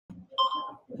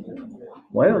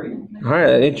Well, all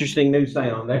right, interesting new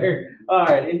sound there. All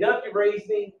right, inductive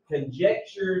reasoning,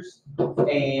 conjectures,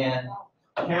 and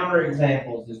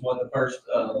counterexamples is what the first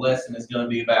lesson is going to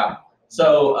be about.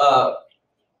 So,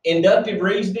 inductive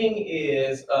reasoning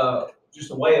is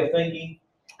just a way of thinking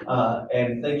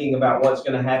and thinking about what's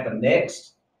going to happen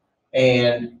next.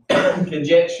 And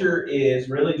conjecture is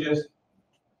really just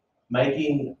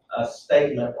making a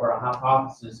statement or a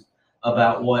hypothesis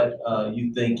about what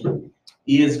you think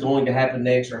is going to happen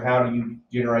next, or how do you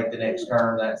generate the next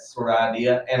term, that sort of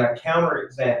idea. And a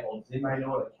counterexample. Does anybody know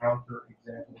what a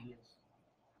counterexample is?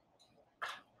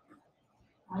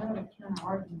 I know what a counter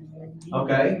argument is.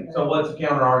 Okay, so what's a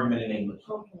counter argument in English?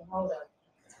 Okay, hold up.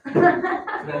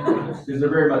 Because they're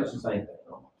very much the same thing.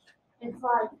 It's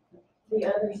like the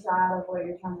other side of what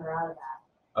you're trying to write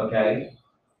about. Okay,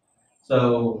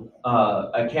 so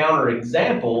a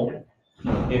counterexample,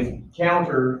 if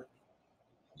counter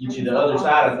gets you the other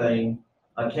side of thing,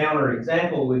 a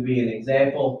counterexample would be an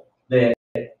example that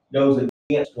goes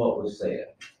against what was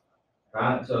said.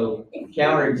 Right? So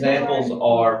counterexamples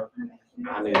are,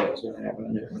 I knew that was going to happen. I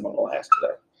knew it was going to last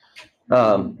today.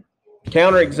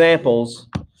 Counterexamples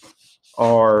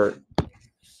are,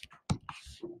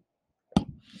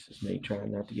 this is me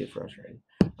trying not to get frustrated,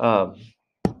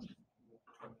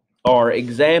 are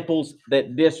examples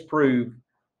that disprove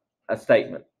a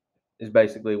statement, is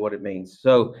basically what it means.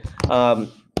 So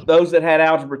those that had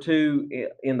Algebra 2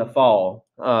 in the fall,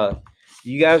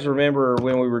 you guys remember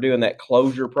when we were doing that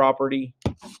closure property?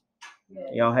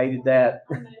 Y'all hated that?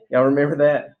 Y'all remember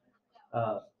that?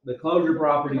 The closure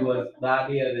property was the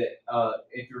idea that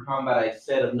if you're talking about a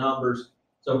set of numbers,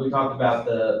 so we talked about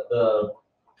the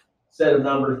set of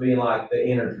numbers being like the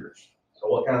integers. So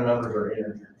what kind of numbers are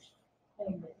integers?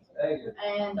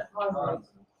 And positive.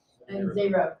 And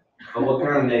zero. But what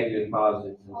kind of negative,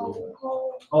 positives, and zeros?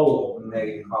 Whole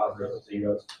negative, positives, and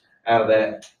zeros out of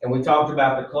that. And we talked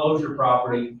about the closure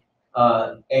property,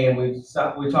 and we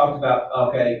talked about,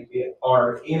 okay,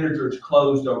 are integers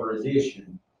closed over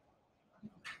addition?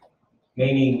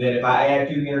 Meaning that if I add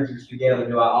two integers together,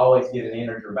 do I always get an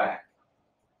integer back?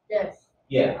 Yes.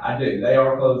 Yeah, I do. They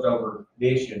are closed over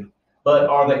addition. But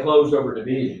are they closed over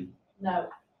division? No.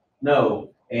 No.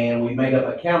 And we made up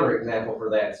a counterexample for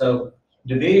that. So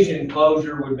division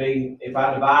closure would be if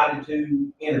I divided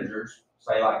two integers,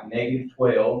 say like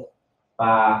 -12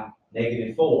 by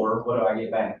 -4, what do I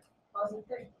get back? Positive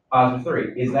 3.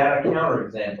 Positive 3. Is that a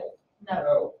counterexample?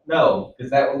 No. No,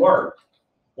 because that would work.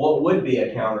 What would be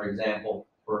a counterexample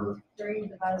for 3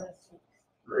 divided by 6?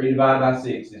 3 divided by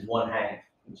 6 is 1/2,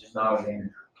 which is not an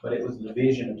integer, but it was a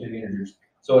division of two integers.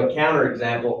 So a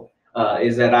counterexample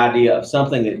is that idea of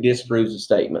something that disproves a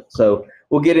statement. So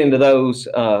we'll get into those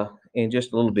in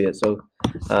just a little bit. So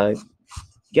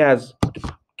guys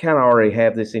kind of already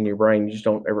have this in your brain. You just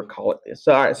don't ever call it this.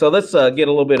 All right, so let's get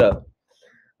a little bit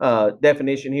of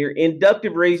definition here.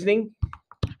 Inductive reasoning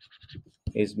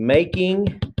is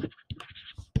making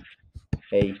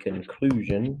a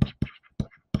conclusion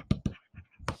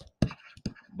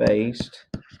based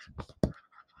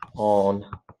on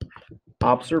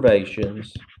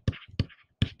observations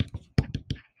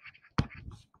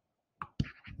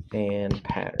and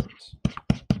patterns.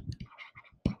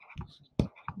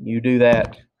 You do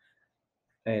that,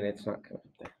 and it's not coming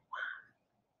up there.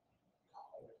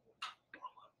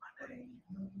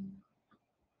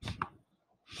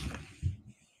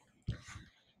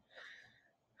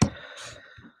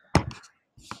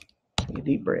 Take a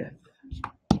deep breath.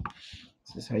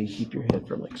 This is how you keep your head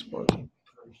from exploding.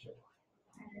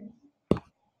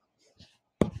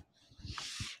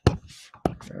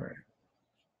 All right.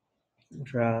 We'll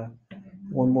try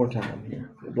one more time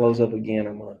here. If it blows up again,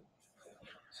 I'm going to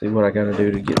see what I got to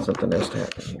do to get something else to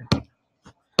happen here.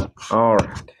 All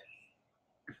right.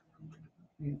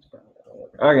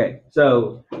 Okay,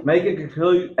 so make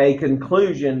a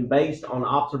conclusion based on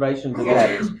observations and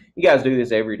patterns. You guys do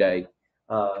this every day.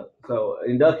 So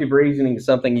inductive reasoning is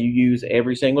something you use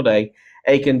every single day.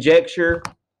 A conjecture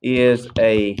is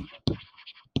a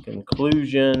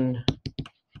conclusion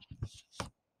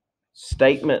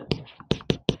statement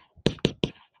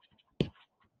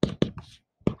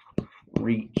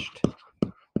reached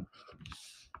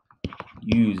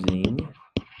using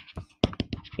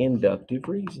inductive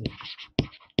reasoning.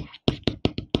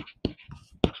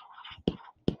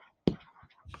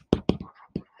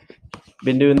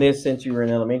 Been doing this since you were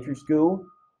in elementary school.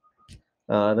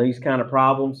 These kind of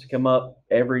problems come up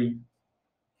every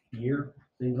year,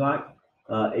 seems like.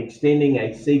 Extending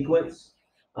a sequence.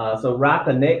 So write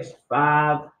the next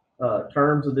 5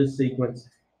 terms of this sequence,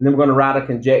 and then we're going to write a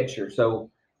conjecture. So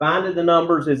finding the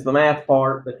numbers is the math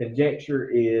part. The conjecture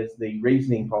is the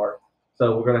reasoning part.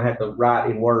 So we're going to have to write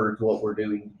in words what we're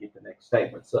doing to get the next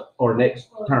statement or next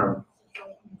term.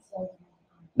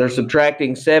 They're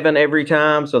subtracting 7 every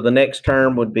time, so the next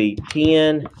term would be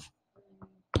 10,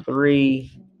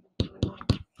 3.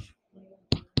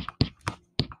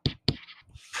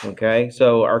 Okay,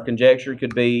 so our conjecture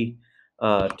could be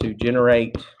to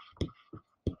generate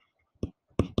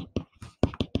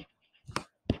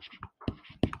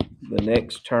the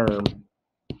next term,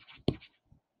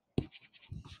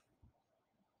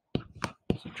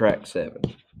 subtract 7,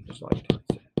 just like that,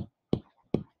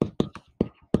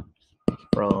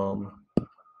 from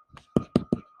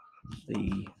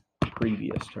the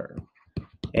previous term.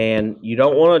 And you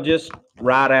don't want to just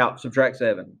write out subtract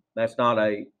 7. That's not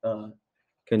a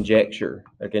conjecture.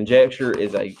 A conjecture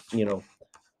is a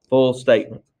full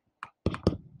statement.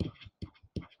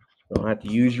 You don't have to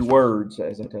use your words,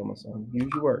 as I tell my son. Use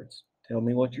your words. Tell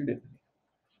me what you're doing.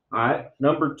 All right,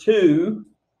 number 2,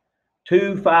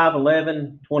 2, 5,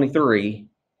 11, 23.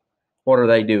 What are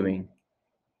they doing?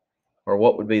 Or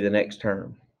what would be the next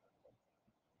term?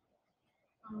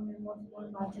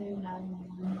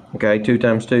 Okay, 2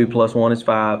 times 2 plus 1 is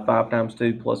 5. 5 times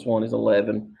 2 plus 1 is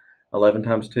 11. 11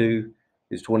 times 2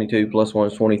 is 22 plus 1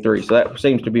 is 23. So that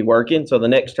seems to be working. So the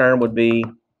next term would be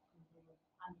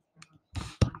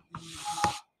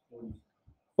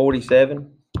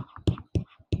 47.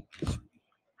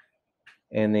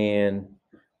 And then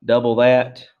double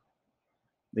that,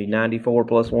 be 94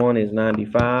 plus 1 is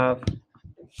 95.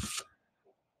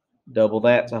 Double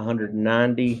that's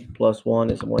 190 plus 1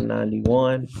 is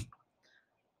 191.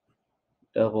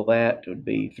 Double that would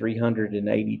be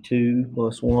 382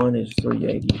 plus 1 is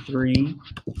 383.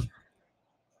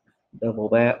 Double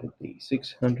that would be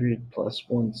 600 plus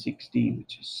 160,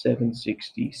 which is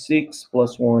 766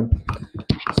 plus 1,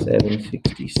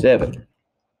 767.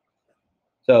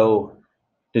 So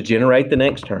to generate the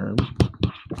next term,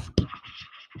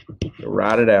 to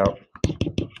write it out,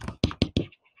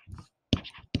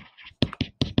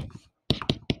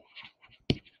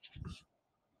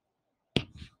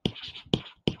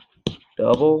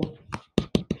 double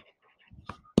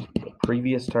the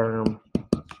previous term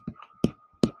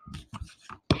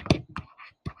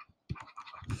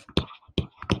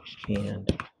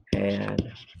and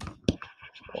add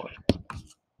 1.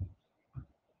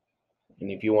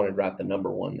 And if you wanted to write the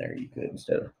number 1 there, you could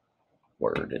instead of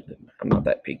word. I'm not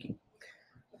that picky.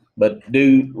 But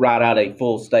do write out a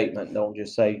full statement. Don't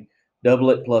just say double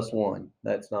it plus 1.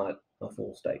 That's not a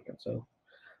full statement. So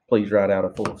please write out a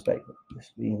full statement.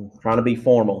 Just trying to be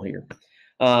formal here.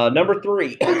 Number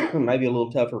 3, maybe a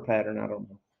little tougher pattern. I don't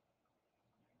know.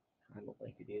 I don't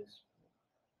think it is.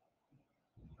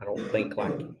 I don't think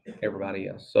like everybody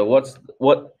else. So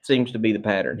what seems to be the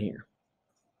pattern here?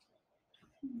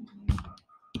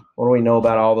 What do we know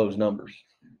about all those numbers?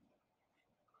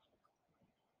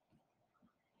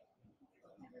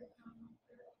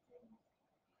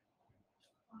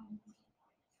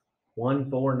 1,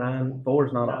 4, 9. 4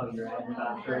 is not on. You're adding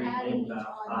about 3, then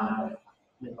about 5,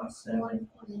 then about 7.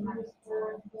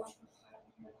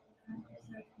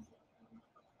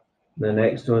 The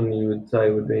next one you would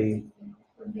say would be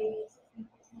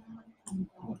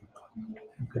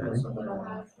okay.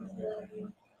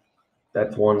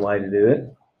 That's one way to do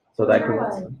it. So that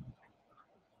could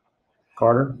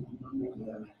Carter.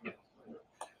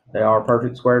 They are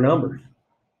perfect square numbers.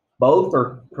 Both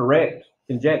are correct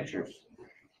conjectures,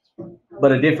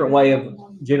 but a different way of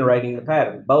generating the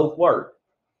pattern. Both work.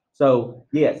 So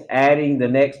yes, adding the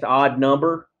next odd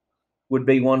number would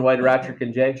be one way to write your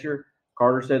conjecture.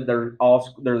 Carter said they're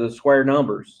the square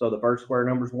numbers. So the first square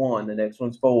number is 1, the next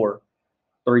one's 4,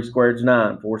 3 squared is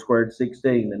 9, 4 squared is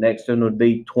 16. The next one would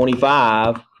be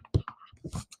 25.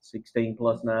 16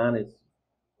 plus 9 is,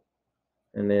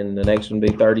 and then the next one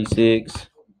would be 36,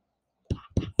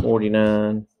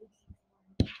 49.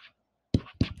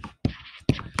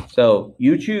 So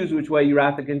you choose which way you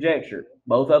write the conjecture.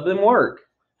 Both of them work.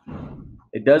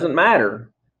 It doesn't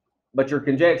matter, but your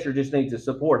conjecture just needs to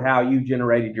support how you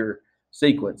generated your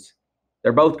sequence.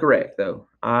 They're both correct, though.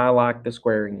 I like the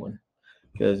squaring one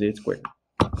because it's quick.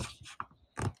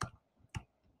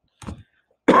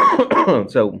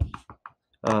 So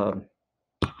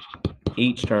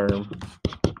each term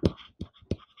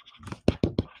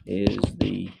is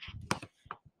the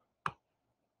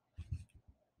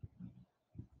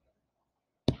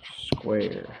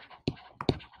square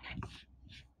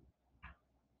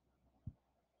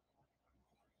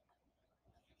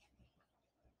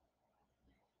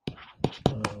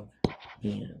of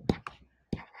n,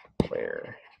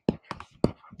 where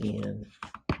n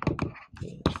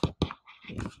is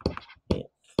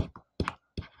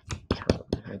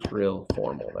It's real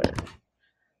formal there.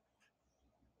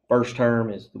 First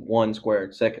term is 1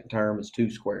 squared. Second term is 2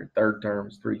 squared. Third term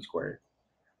is 3 squared.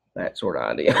 That sort of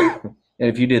idea. And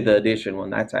if you did the addition one,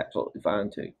 that's absolutely fine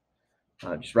too.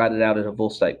 Just write it out in a full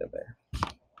statement there.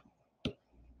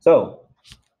 So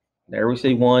there we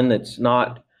see one that's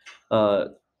not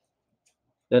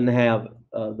doesn't have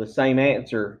the same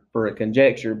answer for a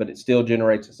conjecture, but it still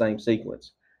generates the same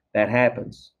sequence. That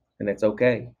happens, and it's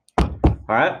okay. All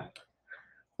right.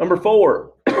 Number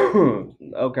 4.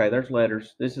 Okay, there's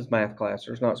letters. This is math class.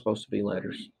 There's not supposed to be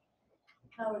letters.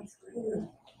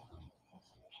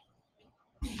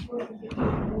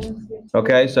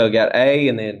 Okay, so got A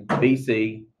and then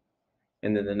BC,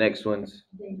 and then the next one's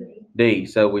D.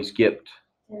 So we skipped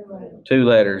 2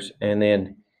 letters, and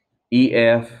then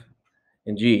EF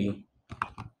and G,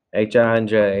 HI and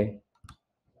J.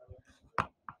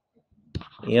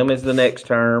 M is the next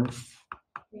term.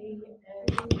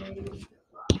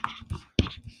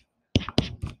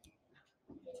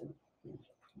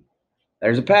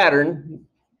 There's a pattern.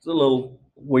 It's a little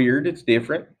weird. It's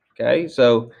different. Okay,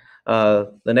 so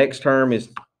the next term is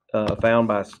found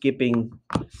by skipping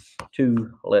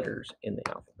 2 letters in the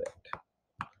alphabet.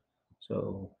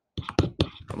 So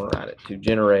I'm going to write it to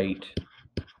generate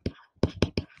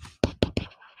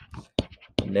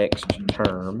the next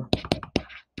term.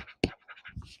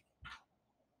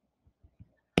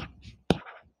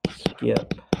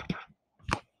 Skip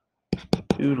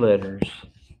 2 letters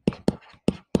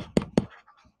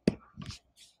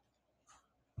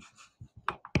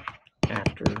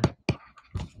after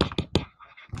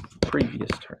previous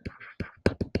term.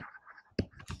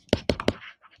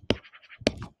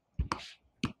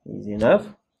 Easy enough.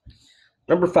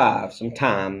 Number 5, some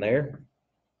time there.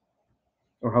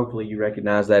 Or hopefully you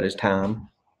recognize that as time.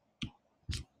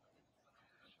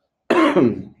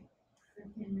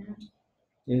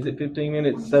 Is it 15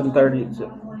 minutes?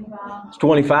 7:30? It's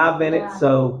 25 minutes.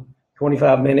 So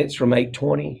 25 minutes from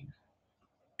 8:20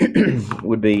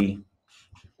 would be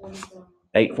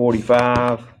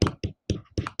 8:45.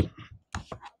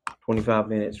 25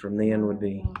 minutes from then would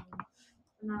be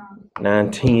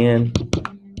 9:10.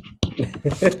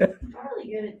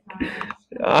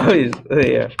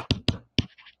 Yeah.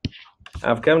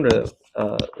 I've come to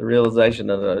the realization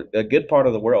that a good part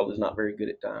of the world is not very good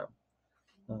at time.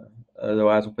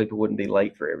 Otherwise, people wouldn't be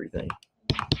late for everything.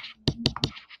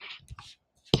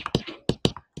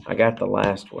 I got the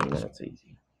last one. That's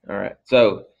easy. All right.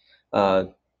 So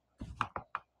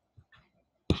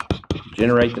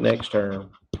generate the next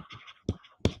term.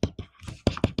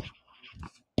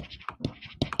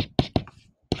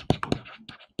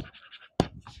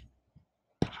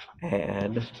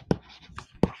 Add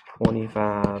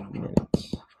 25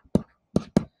 minutes.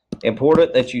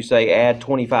 Important that you say add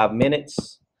 25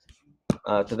 minutes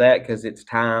to that because it's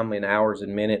time in hours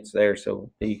and minutes there. So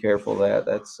be careful of that.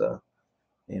 That's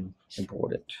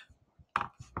important.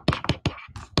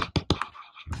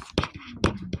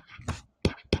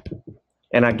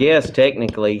 And I guess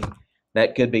technically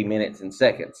that could be minutes and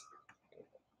seconds,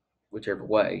 whichever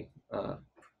way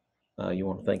you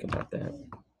want to think about that.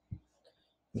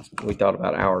 We thought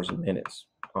about hours and minutes,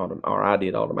 or I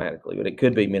did automatically, but it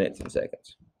could be minutes and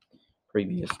seconds.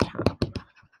 Previous time.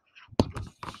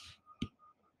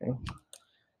 Okay.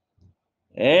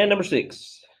 And number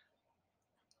 6.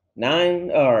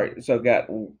 9. All right. So got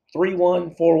 3,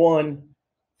 1, 4, 1,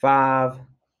 5.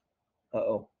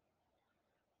 Uh-oh.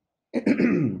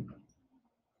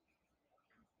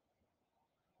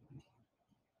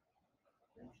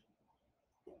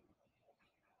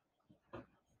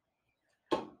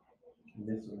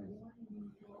 This one.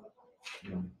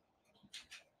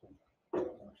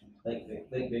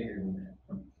 Think bigger than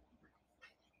that.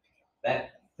 That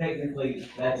technically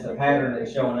that's a pattern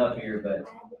that's showing up here, but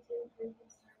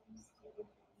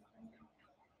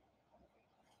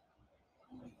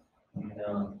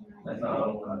that's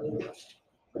not what I do.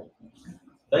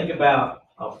 Think about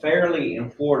a fairly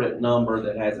important number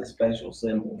that has a special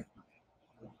symbol.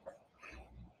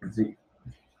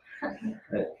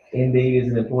 Indeed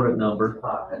is an important number.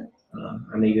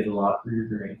 I needed a lot for your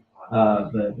grade.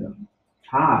 But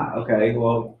pi, okay,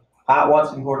 well, pi,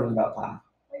 what's important about pi?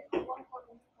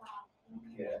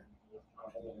 Yeah.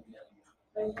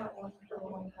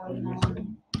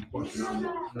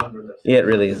 Yeah, it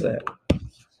really is that.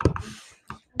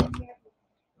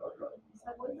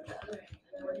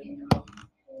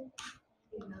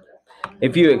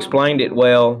 If you explained it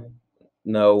well,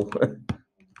 no.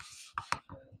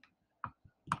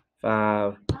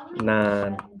 5,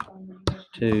 9,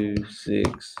 2,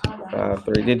 6, 5,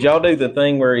 3. Did y'all do the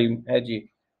thing where he had you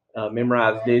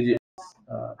memorize digits?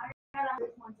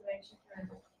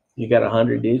 You got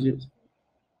 100 digits?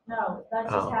 No,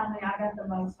 that's just Oh. how many I got the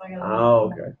most. So I got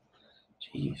Oh, okay.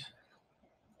 Jeez.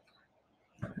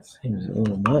 That seems a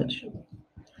little much.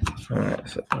 All right,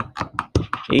 so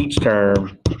each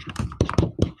term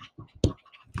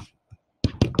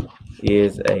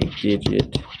is a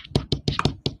digit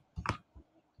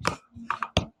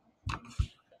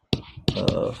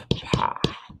of pi.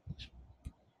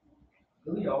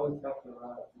 Do we always have to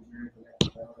write?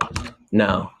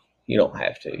 No, you don't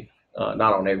have to.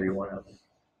 Not on every one of them.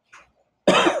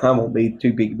 I won't be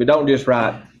too big, but don't just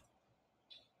write,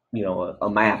 a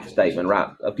math statement. Write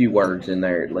a few words in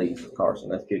there at least, Carson.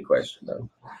 That's a good question, though.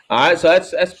 All right, so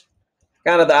that's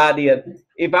kind of the idea.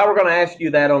 If I were going to ask you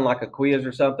that on like a quiz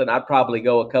or something, I'd probably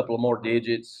go a couple of more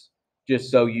digits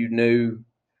just so you knew,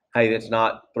 hey, that's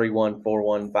not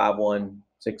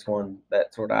 31415161.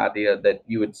 That sort of idea, that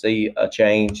you would see a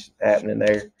change happening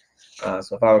there.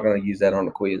 So if I were going to use that on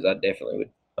the quiz, I definitely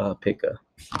would pick a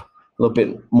little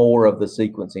bit more of the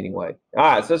sequence anyway. All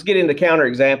right, so let's get into counter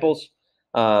examples.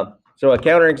 So a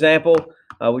counter example,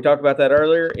 we talked about that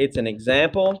earlier. It's an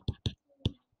example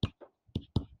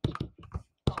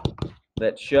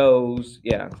that shows,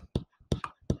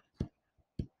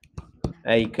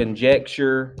 a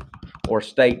conjecture or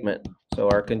statement. So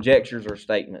our conjectures or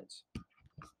statements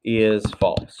is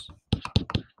false.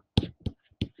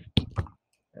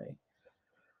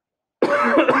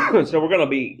 So we're going to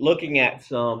be looking at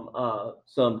some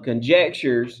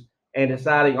conjectures and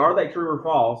deciding, are they true or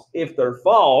false? If they're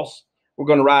false, we're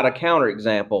going to write a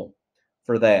counterexample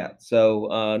for that.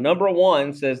 So number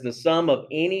 1 says the sum of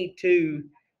any two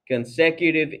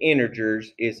consecutive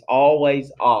integers is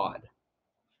always odd.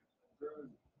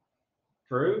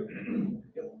 True?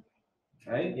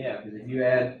 Okay, yeah, because if you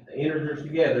add the integers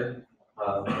together,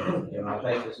 I'll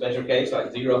take the special case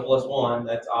like 0 plus 1,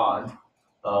 that's odd.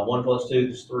 1 plus 2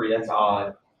 is 3, that's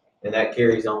odd. And that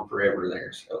carries on forever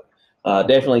there. So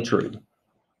definitely true.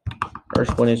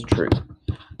 First one is true.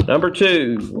 Number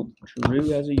 2, true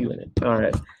has a U in it. All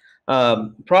right.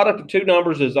 Product of two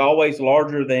numbers is always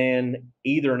larger than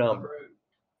either number.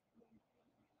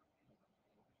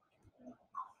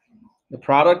 The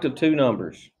product of two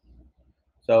numbers.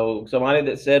 So somebody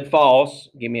that said false,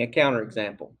 give me a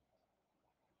counterexample.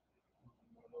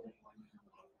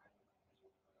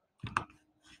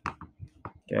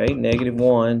 Okay,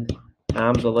 -1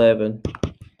 times 11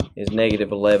 is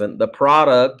 -11. The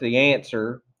product, the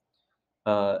answer,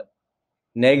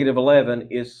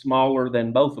 -11 is smaller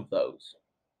than both of those.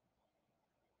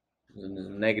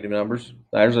 Negative numbers.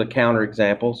 There's a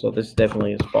counterexample, so this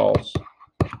definitely is false.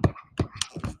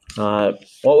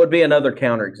 What would be another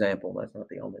counterexample? That's not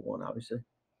the only one, obviously.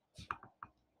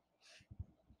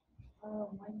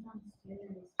 1 times 2 is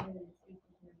 2.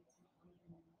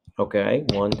 Okay,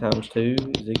 1 times 2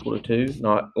 is equal to 2,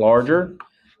 not larger.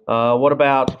 What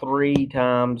about 3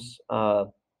 times a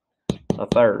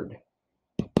third?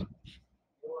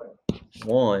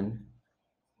 1,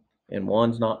 and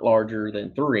 1's not larger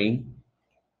than 3.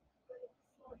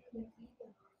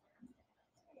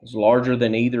 It's larger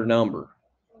than either number.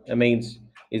 That means,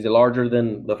 is it larger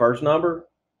than the first number?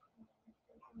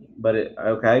 But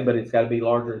it's got to be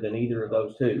larger than either of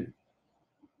those two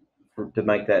to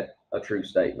make that a true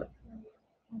statement.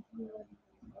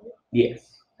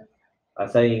 Yes. By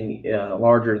saying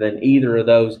larger than either of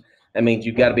those, that means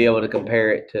you've got to be able to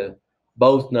compare it to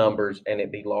both numbers and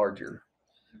it be larger,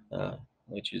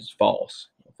 which is false.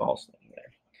 A false thing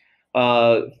there.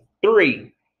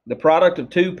 3, the product of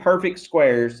two perfect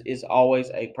squares is always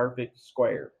a perfect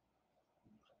square.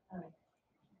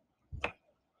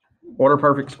 What are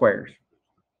perfect squares?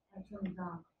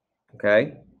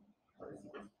 Okay.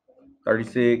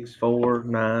 36, 4,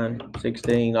 9,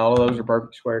 16, all of those are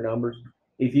perfect square numbers.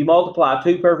 If you multiply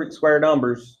two perfect square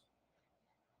numbers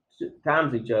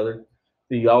times each other,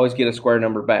 do you always get a square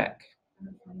number back?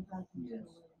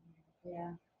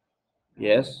 Yeah.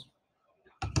 Yes.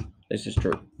 This is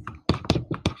true.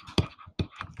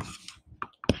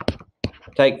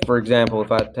 Take, for example,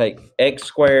 if I take x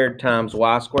squared times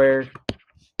y squared,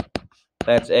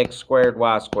 that's x squared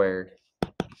y squared,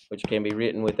 which can be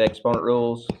written with exponent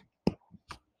rules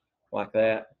like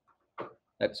that.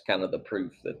 That's kind of the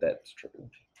proof that that's true.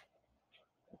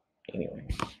 Anyway,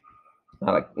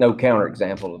 no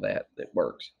counterexample of that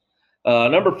works.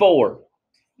 Number 4,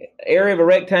 area of a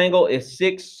rectangle is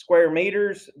 6 square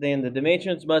meters. Then the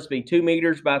dimensions must be 2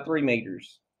 meters by 3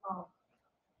 meters. Oh.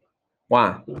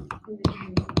 Why?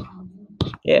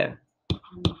 Yeah.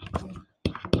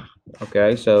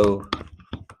 Okay, so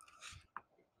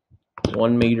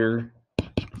 1 meter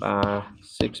by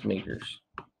 6 meters.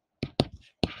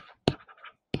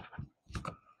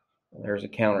 There's a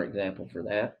counterexample for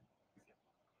that.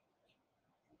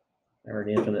 There are an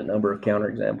infinite number of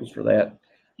counterexamples for that.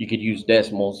 You could use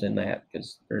decimals in that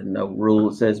because there's no rule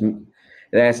that says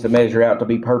it has to measure out to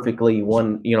be perfectly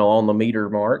on the meter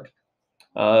mark.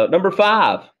 Number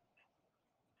 5,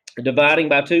 dividing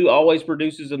by 2 always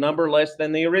produces a number less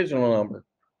than the original number.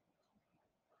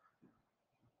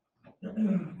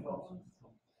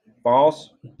 False.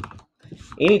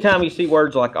 Anytime you see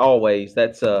words like always,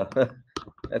 that's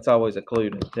always a clue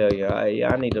to tell you,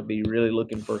 I need to be really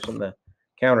looking for some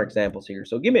counterexamples here.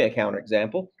 So give me a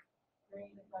counterexample.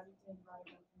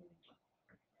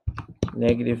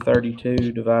 Negative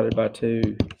 32 divided by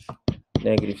 2,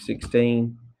 negative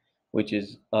 16, which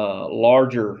is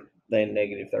larger than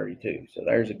negative 32. So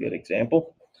there's a good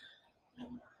example.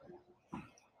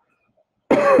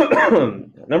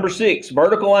 Number 6,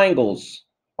 vertical angles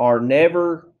are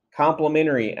never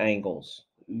complementary angles.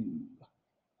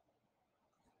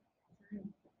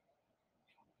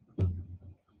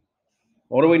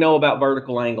 What do we know about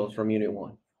vertical angles from Unit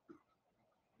 1?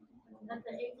 That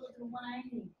they're equal to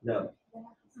 180. No.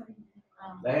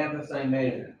 They have the same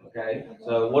measure, okay?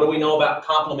 So what do we know about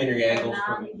complementary angles?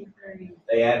 90 degrees.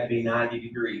 They have to be 90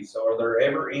 degrees. So are there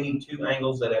ever any 2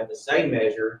 angles that have the same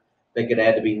measure that could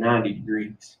add to be 90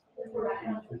 degrees?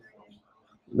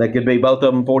 They could be both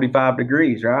of them 45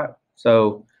 degrees, right?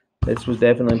 So this would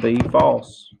definitely be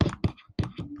false.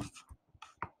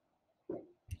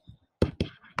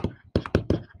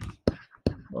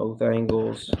 Both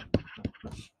angles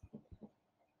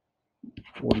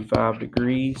 45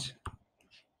 degrees.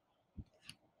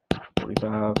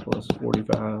 45 plus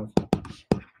 45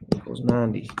 equals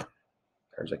 90.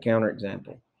 There's a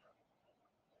counterexample.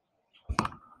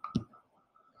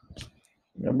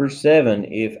 Number 7,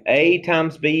 if A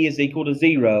times B is equal to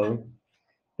 0,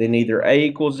 then either A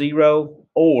equals 0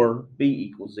 or B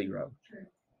equals 0.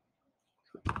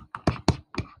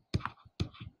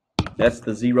 That's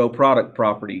the zero product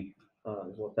property,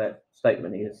 is what that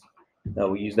statement is.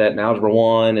 We use that in Algebra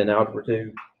 1 and Algebra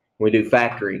 2. We do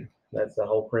factoring. That's the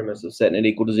whole premise of setting it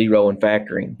equal to 0 and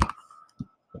factoring.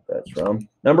 That's from.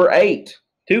 Number 8,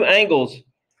 2 angles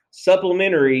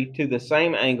supplementary to the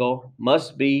same angle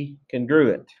must be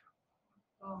congruent.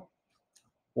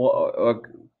 Well,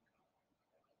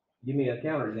 give me a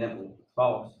counterexample.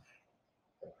 False.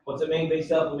 What's it mean to be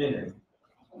supplementary?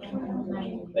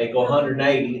 They equal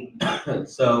 180.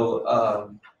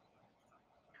 So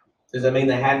does that mean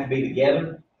they have to be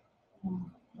together?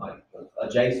 Like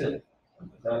adjacent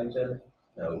beside each other?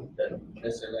 No, doesn't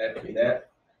necessarily have to be that.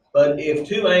 But if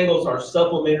 2 angles are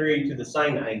supplementary to the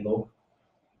same angle,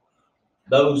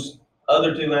 those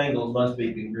other 2 angles must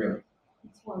be congruent.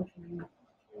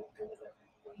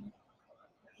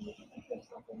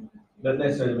 Doesn't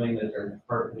necessarily mean that they're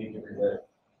perpendicular.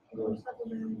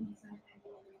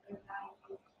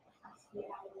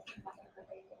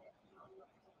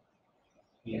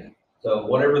 Yeah. So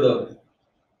whatever the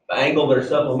angle they're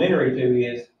supplementary to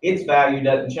is, its value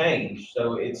doesn't change.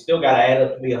 So it's still got to add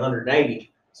up to be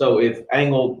 180. So if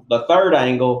the third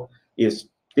angle is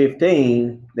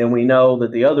 15, then we know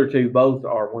that the other 2 both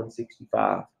are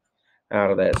 165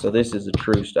 out of that. So this is a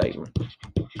true statement.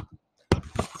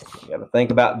 You got to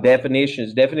think about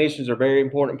definitions. Definitions are a very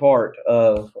important part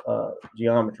of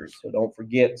geometry. So don't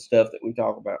forget stuff that we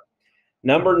talk about.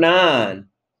 Number 9,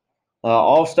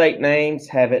 all state names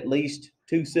have at least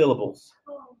 2 syllables.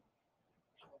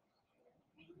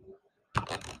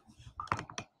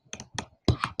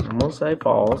 I'm going to say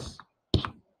false.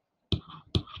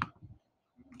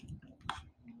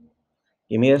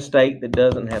 Give me a state that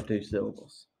doesn't have 2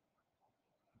 syllables.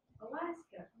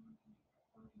 Alaska.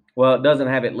 Well, it doesn't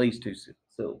have at least 2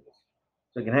 syllables.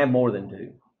 So it can have more than 2.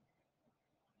 You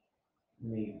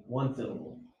need 1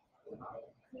 syllable.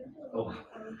 Oh.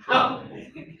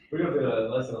 We're going to do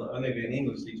a lesson on, I may be an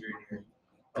English teacher in here.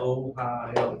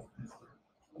 Ohio.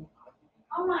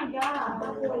 Oh my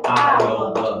God.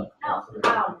 Iowa.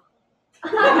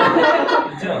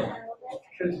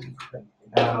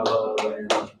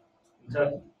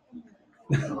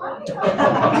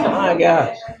 My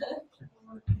gosh.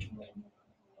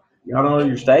 Y'all don't know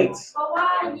your states?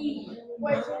 Hawaii.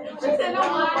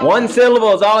 1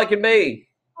 syllable is all it can be.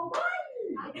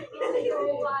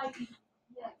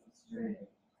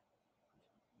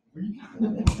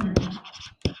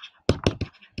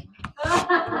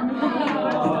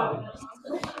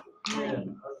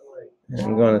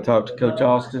 I'm going to talk to Coach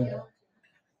Austin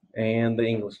and the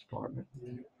English department.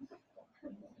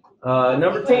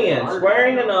 Number 10,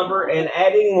 squaring a number and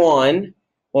adding 1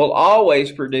 will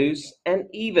always produce an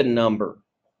even number.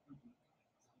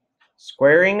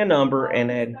 Squaring a number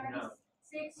and adding.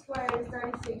 6 squared is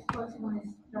 36 plus 1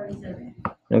 is 37.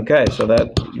 Okay, so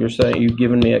that you're saying you've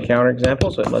given me a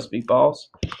counterexample, so it must be false.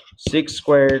 6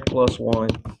 squared plus 1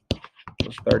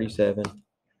 is 37.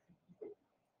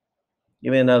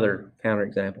 Give me another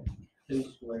counterexample. 2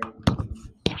 squared.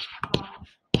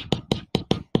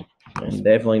 And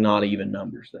definitely not even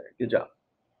numbers there. Good job.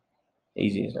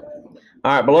 Easy as that.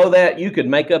 All right, below that, you could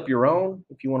make up your own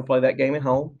if you want to play that game at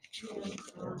home.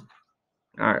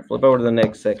 All right, flip over to the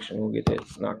next section. We'll get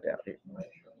this knocked out here.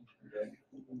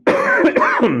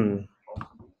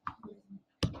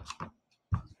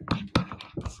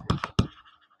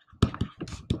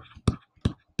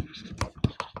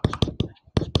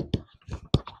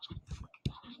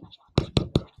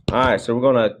 All right, so we're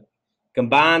going to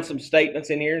combine some statements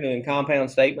in here, doing compound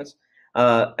statements.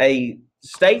 A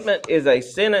statement is a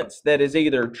sentence that is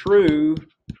either true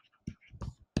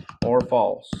or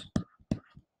false.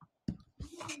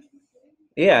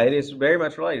 Yeah, it is very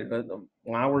much related.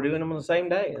 Why we're doing them on the same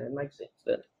day, it makes sense.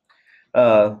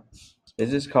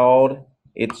 This is called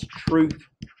its truth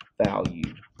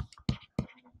value.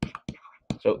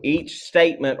 So each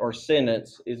statement or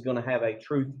sentence is going to have a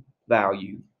truth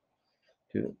value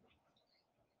to it.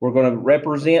 We're going to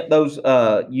represent those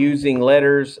using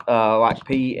letters like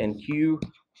P and Q.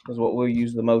 Is what we'll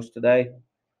use the most today,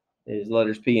 is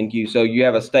letters P and Q. So you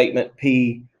have a statement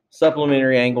P,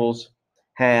 supplementary angles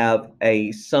have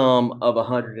a sum of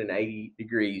 180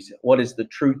 degrees. What is the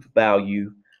truth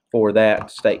value for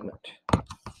that statement?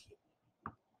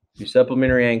 Your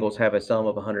supplementary angles have a sum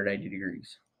of 180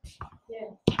 degrees.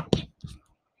 Yeah.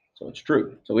 So it's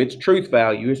true. So its truth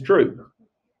value is true.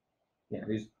 Yeah,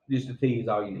 just a T is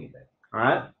all you need there. All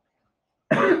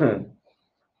right.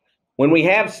 When we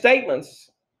have statements,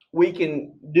 we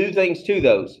can do things to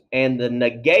those. And the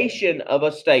negation of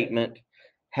a statement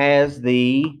has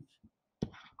the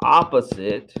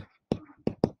opposite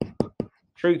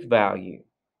truth value.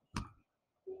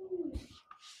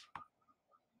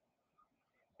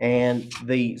 And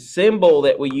the symbol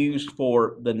that we use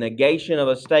for the negation of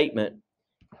a statement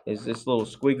is this little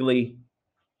squiggly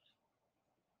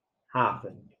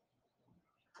hyphen.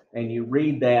 And you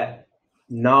read that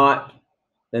not,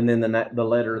 and then the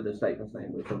letter of the statement's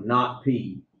name, so not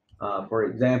P. For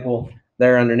example,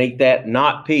 there underneath that,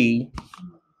 not P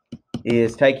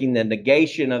is taking the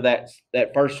negation of that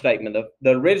first statement. The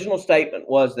original statement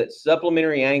was that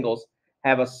supplementary angles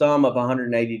have a sum of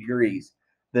 180 degrees.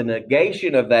 The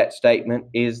negation of that statement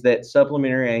is that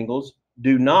supplementary angles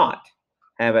do not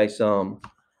have a sum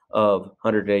of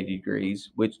 180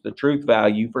 degrees, which the truth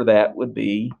value for that would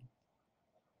be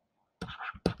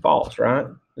false, right?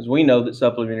 Because we know that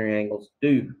supplementary angles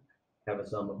do have a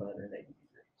sum of 180 degrees.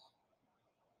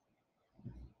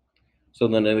 So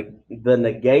the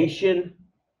negation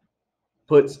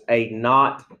puts a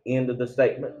not into the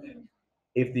statement.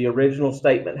 If the original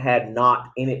statement had not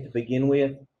in it to begin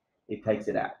with, it takes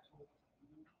it out.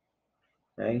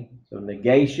 Okay, so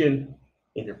negation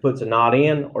either puts a not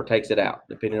in or takes it out,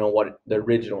 depending on what the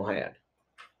original had.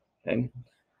 Okay.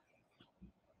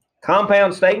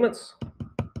 Compound statements.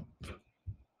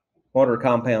 What are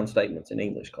compound statements in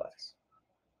English class?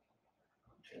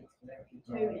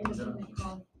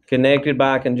 Connected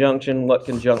by a conjunction. What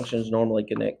conjunctions normally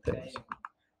connect things?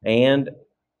 And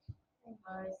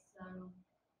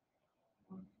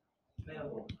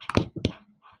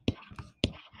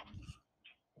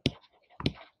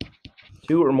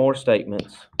two or more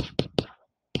statements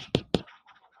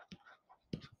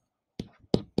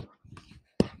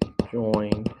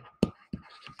joined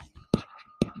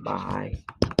by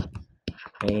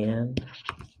and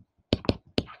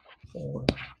or.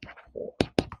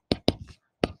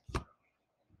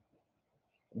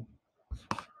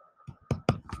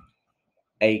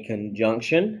 A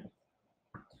conjunction,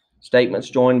 statements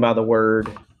joined by the word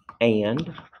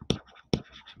and,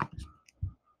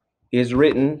 is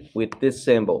written with this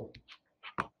symbol.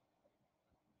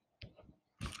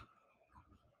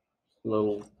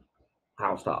 Little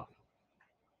house top.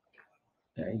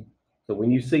 Okay. So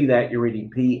when you see that, you're reading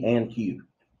P and Q.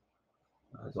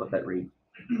 That's what that reads.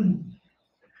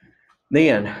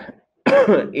 Then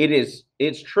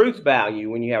its truth value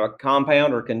when you have a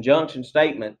compound or conjunction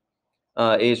statement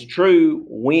is true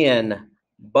when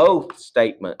both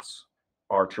statements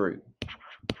are true.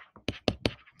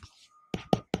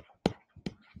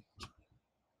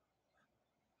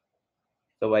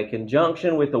 So a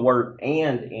conjunction with the word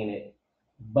and in it,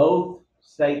 both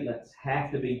statements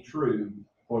have to be true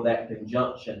for that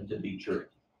conjunction to be true.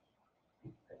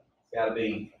 It's got to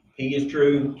be P is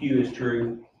true, Q is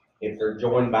true. If they're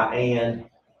joined by and,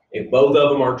 if both of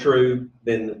them are true,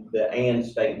 then the and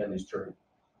statement is true.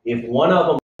 If one of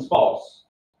them is false,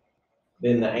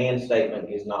 then the and statement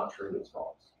is not true, it's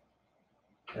false.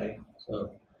 Okay,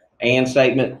 so and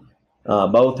statement,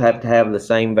 both have to have the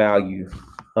same value,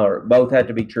 or both have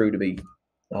to be true to be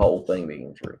the whole thing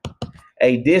being true.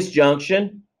 A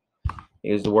disjunction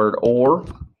is the word or,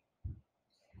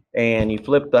 and you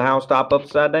flip the house top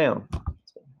upside down,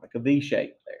 like a V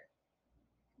shape there.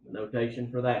 The notation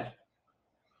for that.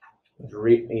 It's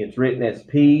written as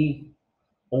P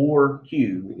or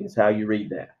Q is how you read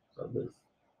that. So this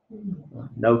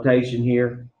notation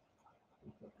here.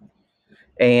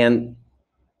 And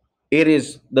it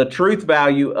is the truth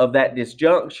value of that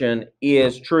disjunction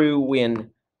is true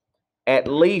when at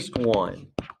least one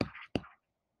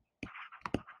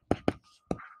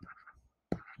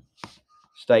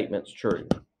statement's true.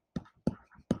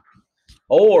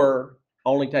 Or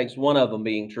only takes one of them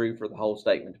being true for the whole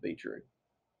statement to be true.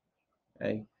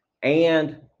 Okay?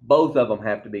 And both of them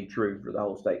have to be true for the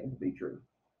whole statement to be true.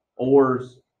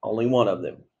 Or's only one of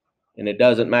them. And it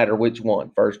doesn't matter which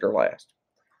one, first or last.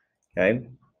 Okay?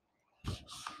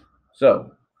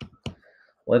 So,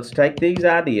 let's take these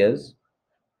ideas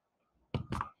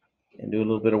and do a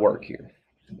little bit of work here.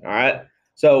 All right?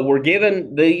 So, we're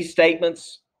given these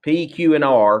statements, P, Q, and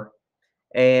R,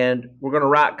 and we're going to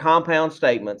write compound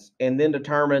statements and then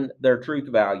determine their truth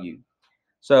value.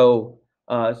 So,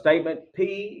 statement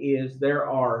P is there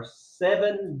are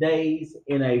 7 days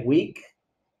in a week.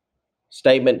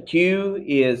 Statement Q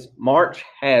is March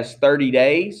has 30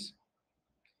 days.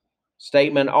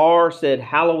 Statement R said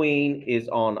Halloween is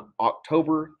on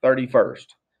October 31st.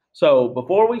 So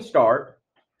before we start,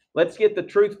 let's get the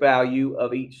truth value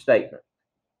of each statement.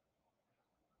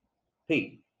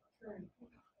 P.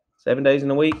 7 days in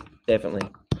a week? Definitely.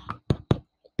 I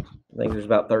think there's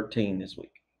about 13 this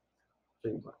week.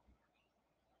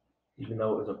 Even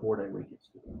though it was a 4-day week.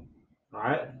 All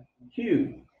right.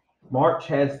 Q. March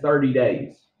has 30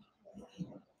 days.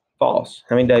 False.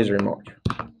 How many days are in March?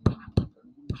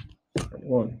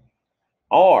 31.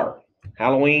 R.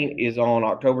 Halloween is on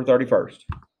October 31st.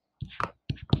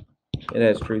 It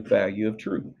has truth value of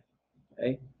true.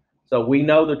 Okay. So we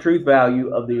know the truth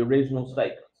value of the original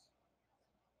statements.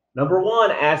 Number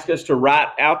 1 asks us to write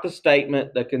out the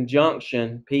statement, the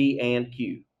conjunction P and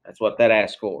Q. That's what that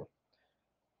asks for.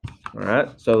 All right.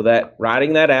 So that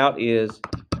writing that out is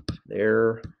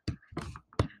there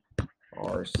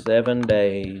are 7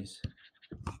 days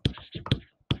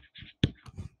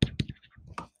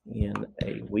in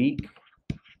a week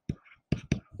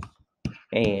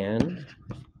and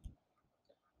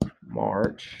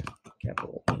March,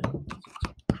 capital M,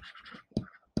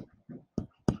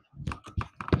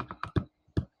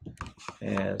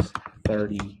 has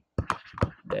 30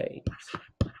 days.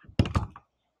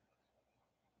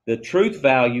 The truth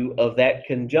value of that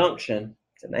conjunction,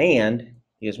 it's an and,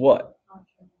 is what?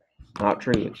 Not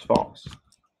true, it's false.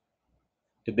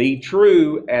 To be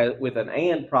true with an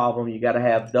and problem, you got to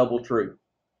have double true.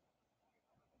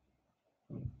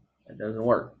 That doesn't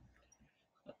work.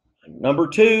 Number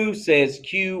 2 says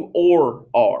Q or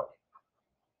R.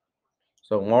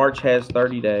 So March has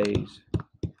 30 days.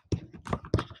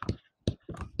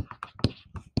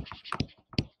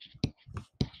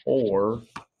 Or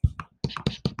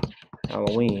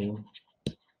Halloween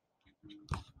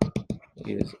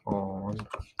is on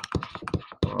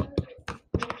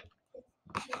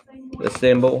the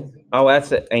symbol. Oh,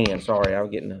 that's it. And sorry, I'm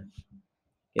getting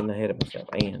ahead of myself.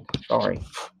 And sorry,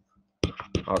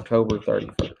 October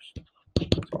 31st.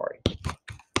 Sorry,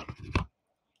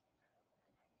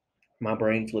 my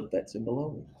brain flipped that symbol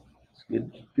over.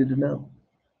 It's good to know.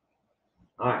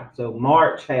 All right, so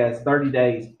March has 30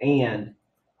 days and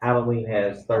Halloween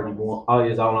has 31. Oh,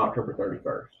 is on October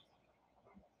 31st.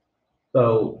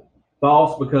 So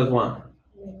false because why?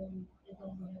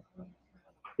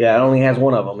 Yeah, it only has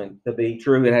one of them, and to be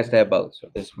true, it has to have both. So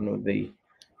this one would be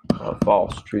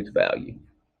false truth value.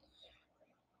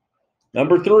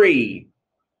 Number 3,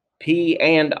 P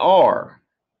and R.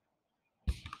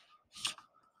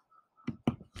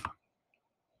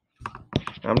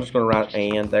 I'm just going to write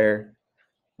and there.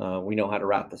 We know how to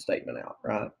write the statement out,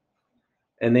 right?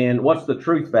 And then what's the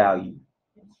truth value?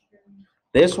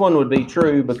 This one would be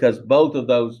true because both of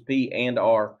those P and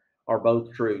R are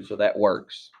both true, so that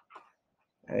works.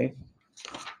 Okay.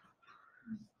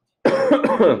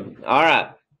 All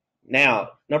right. Now,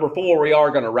 number 4, we are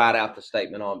going to write out the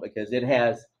statement on because it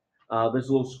has this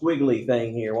little squiggly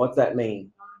thing here. What's that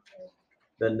mean?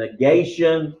 The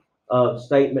negation of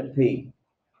statement P.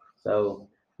 So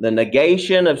the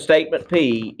negation of statement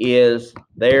P is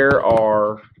there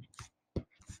are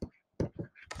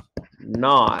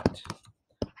not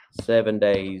 7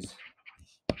 days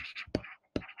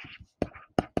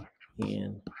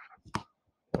in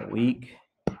a week.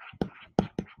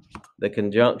 The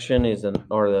conjunction is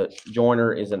or the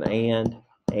joiner is an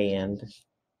and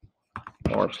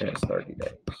March has 30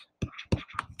 days.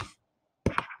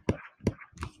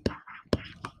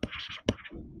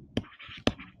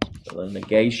 So the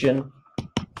negation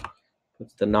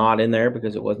puts the not in there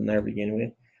because it wasn't there to begin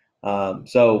with.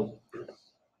 So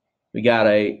we got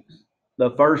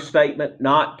the first statement,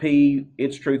 not P,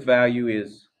 its truth value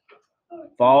is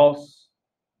false.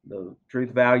 The truth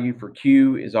value for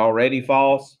Q is already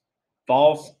false.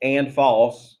 False and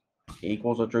false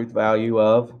equals a truth value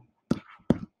of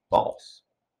false.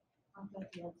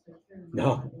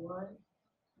 No.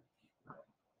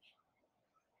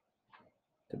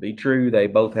 To be true, they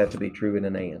both have to be true in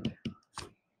an and.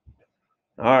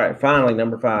 All right, finally,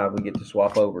 number 5, we get to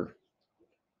swap over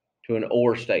to an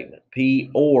or statement. P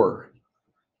or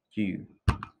Q.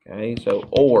 Okay, so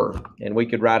or, and we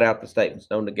could write out the statements.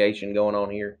 No negation going on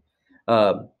here.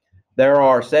 There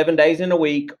are 7 days in a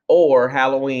week, or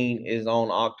Halloween is on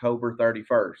October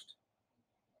 31st.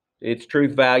 Its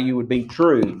truth value would be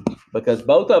true because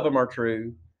both of them are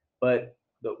true, but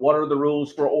what are the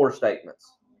rules for or statements?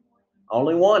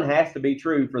 Only one has to be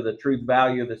true for the truth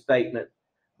value of the statement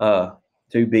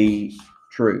to be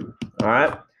true. All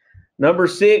right. Number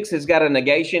 6 has got a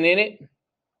negation in it,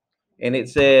 and it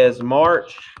says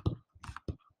March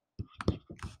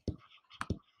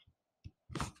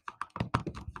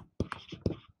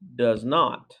does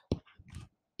not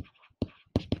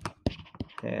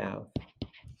have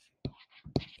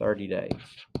 30 days.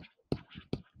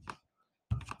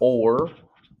 Or,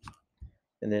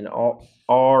 and then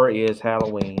R is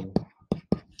Halloween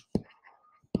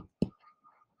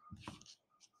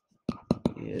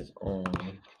is on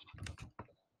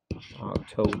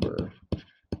October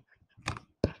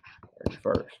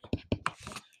 31st.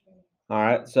 All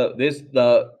right, so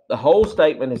the whole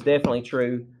statement is definitely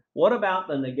true. What about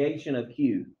the negation of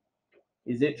Q?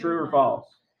 Is it true or false?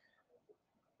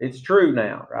 It's true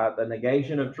now, right? The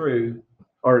negation of true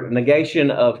or negation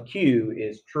of Q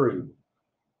is true.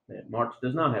 March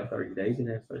does not have 30 days, it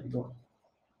has 31.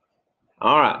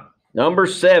 All right, number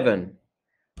 7,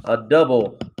 a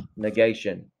double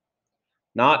negation.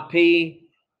 Not P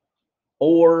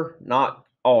or not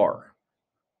R.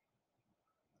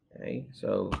 Okay,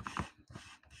 so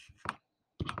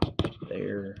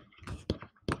there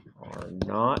are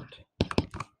not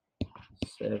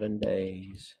 7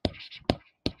 days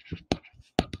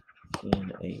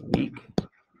in a week,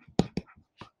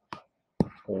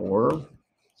 or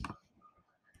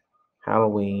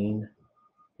Halloween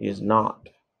is not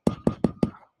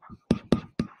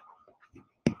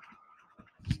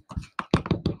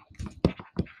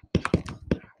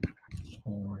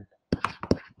on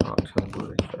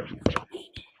October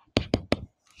 31st.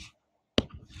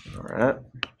 All right.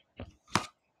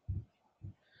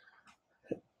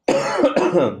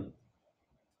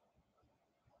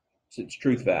 It's its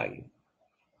truth value.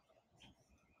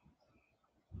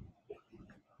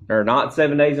 There are not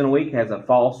 7 days in a week has a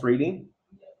false reading.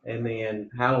 And then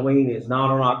Halloween is not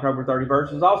on October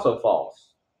 31st is also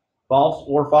false. False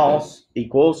or false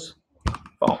equals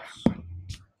false.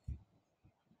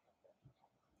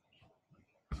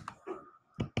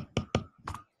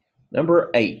 Number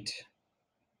 8,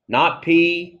 not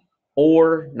P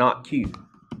or not Q.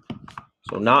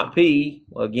 So not P,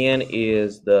 again,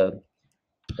 is there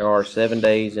are 7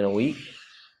 days in a week.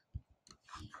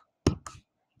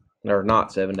 There are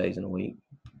not 7 days in a week.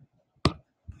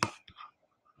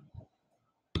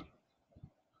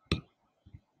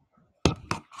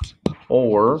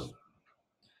 Or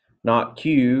not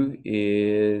Q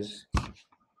is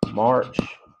March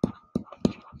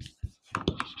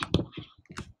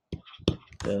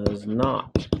does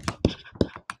not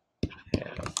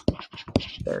have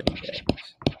 30 days.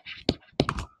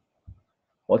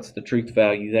 What's the truth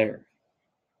value there?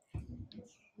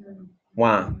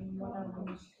 Why?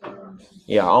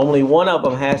 Yeah, only one of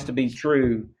them has to be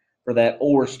true for that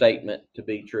or statement to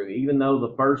be true. Even though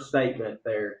the first statement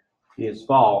there is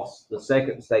false, the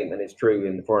second statement is true.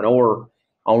 And for an or,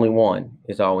 only one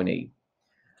is all we need.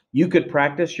 You could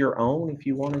practice your own if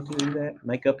you wanted to do that.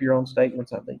 Make up your own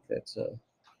statements. I think that's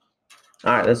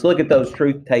all right, let's look at those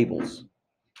truth tables.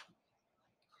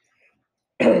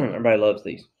 Everybody loves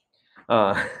these.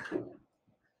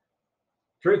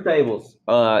 Truth tables.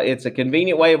 It's a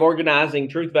convenient way of organizing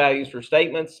truth values for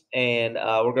statements, and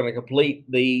we're going to complete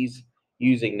these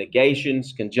using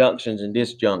negations, conjunctions, and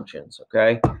disjunctions,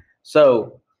 okay?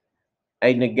 So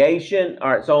a negation,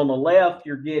 all right, so on the left,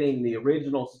 you're getting the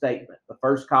original statement. The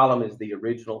first column is the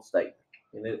original statement.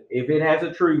 And if it has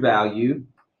a true value,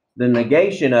 the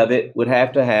negation of it would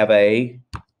have to have a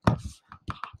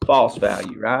false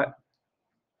value, right?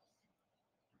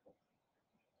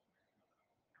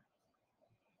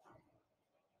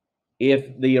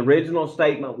 If the original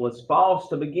statement was false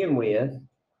to begin with,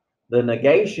 the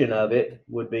negation of it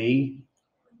would be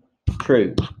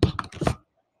true.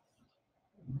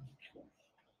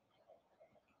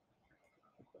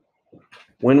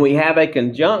 When we have a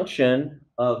conjunction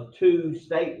of two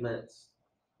statements,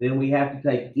 then we have to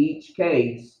take each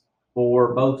case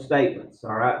for both statements.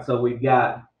 All right, so we've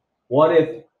got, what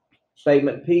if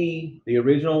statement P, the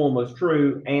original one, was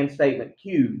true, and statement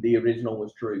Q, the original,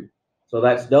 was true? So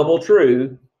that's double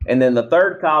true. And then the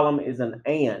third column is an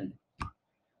and.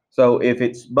 So if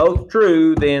it's both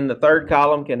true, then the third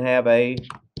column can have a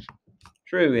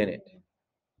true in it.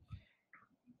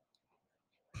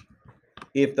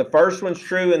 If the first one's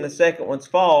true and the second one's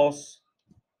false,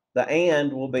 the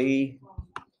and will be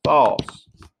false.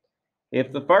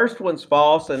 If the first one's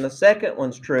false and the second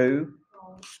one's true,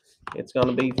 it's going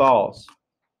to be false.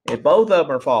 If both of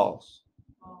them are false,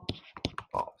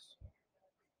 false.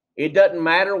 It doesn't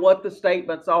matter what the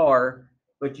statements are,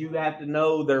 but you have to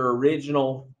know their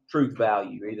original truth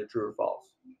value, either true or false,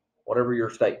 whatever your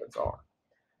statements are.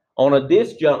 On a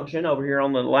disjunction, over here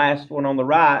on the last one on the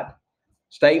right,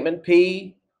 statement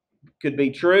P could be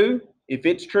true. If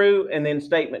it's true, and then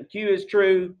statement Q is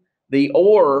true, the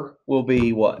or will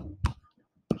be what?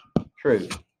 True.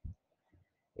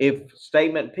 If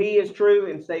statement P is true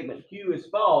and statement Q is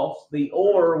false, the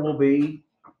or will be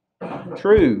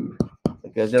true,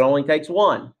 because it only takes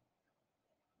one.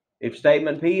 If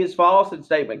statement P is false and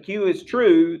statement Q is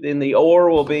true, then the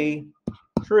or will be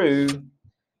true.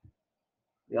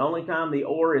 The only time the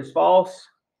or is false,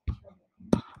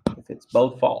 if it's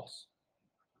both false.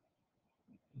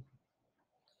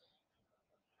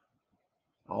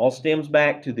 All stems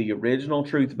back to the original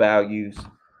truth values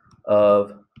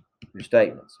of your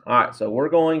statements. All right, so we're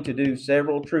going to do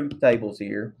several truth tables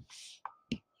here.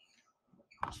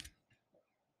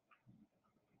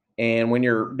 And when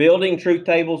you're building truth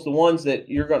tables, the ones that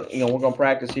you're going to, we're going to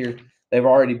practice here, they've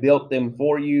already built them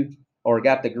for you or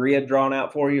got the grid drawn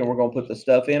out for you, and we're going to put the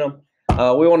stuff in them.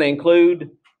 We want to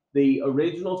include the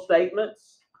original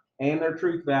statements and their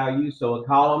truth values, so a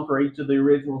column for each of the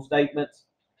original statements,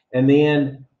 and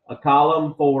then a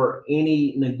column for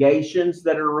any negations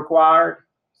that are required,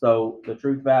 so the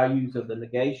truth values of the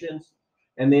negations,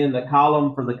 and then the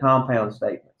column for the compound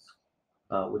statements.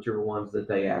 Whichever ones that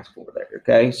they ask for there.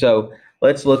 Okay, so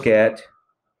let's look at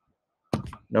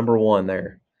number one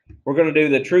there. We're going to do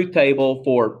the truth table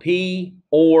for P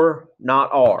or not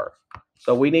R.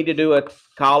 So we need to do a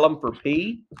column for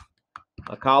P,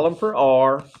 a column for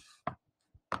R,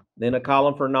 then a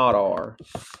column for not R.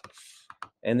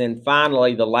 And then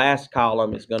finally, the last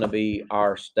column is going to be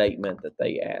our statement that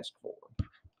they asked for.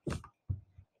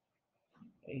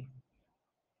 Okay.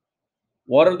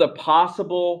 What are the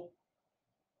possible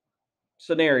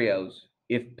scenarios?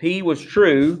 If P was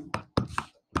true,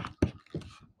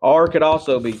 R could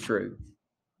also be true.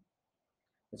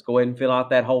 Let's go ahead and fill out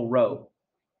that whole row.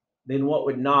 Then what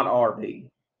would not R be?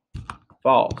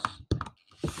 False.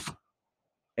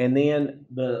 And then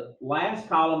the last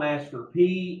column asks for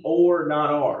P or not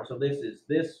R. So this is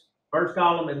this first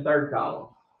column and third column.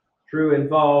 True and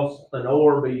false, an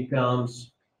or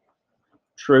becomes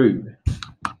true.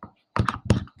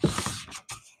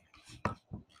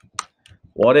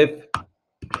 What if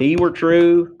P were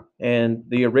true and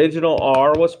the original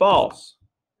R was false?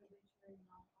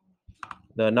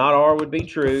 The not R would be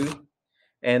true,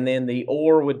 and then the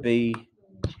or would be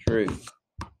true.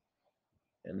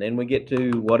 And then we get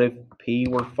to what if P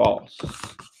were false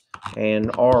and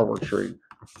R were true?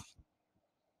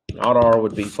 Not R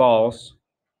would be false,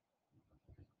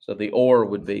 so the or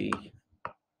would be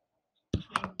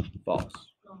false,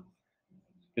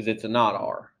 because it's a not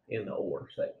R in the or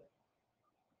statement.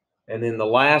 And then the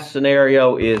last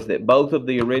scenario is that both of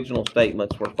the original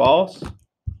statements were false.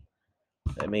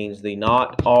 That means the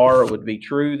not R would be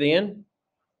true then.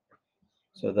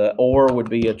 So the or would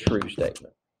be a true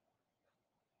statement.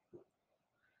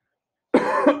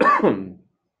 Okay.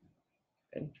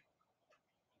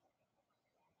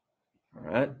 All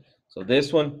right. So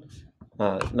this one,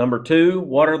 number two,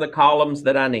 what are the columns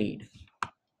that I need?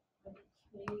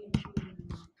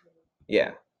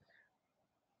 Yeah.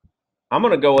 I'm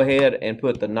going to go ahead and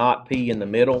put the not P in the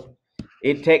middle.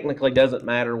 It technically doesn't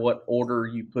matter what order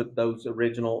you put those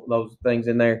things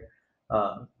in there,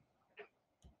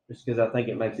 just because I think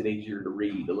it makes it easier to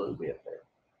read a little bit there.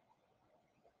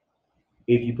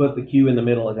 If you put the Q in the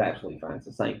middle, it's actually fine. It's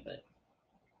the same thing.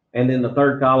 And then the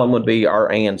third column would be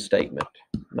our and statement,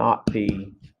 not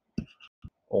P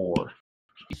or,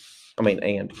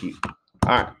 and Q.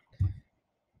 All right.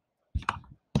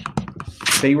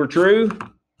 P were true,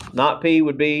 not P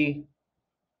would be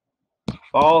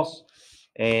false,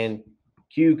 and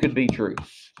Q could be true.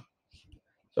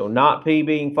 So not P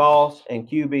being false and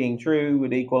Q being true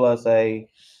would equal us a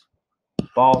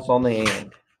false on the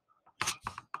end.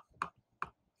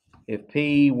 If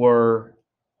P were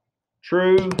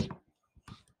true,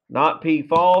 not P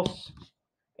false,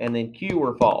 and then Q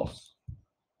were false.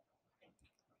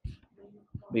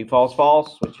 Be false,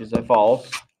 false, which is a false.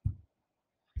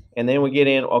 And then we get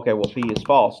in, okay, well, P is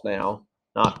false now.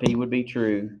 Not P would be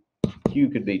true. Q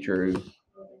could be true.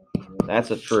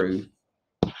 That's a true.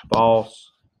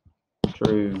 False,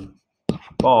 true,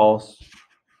 false,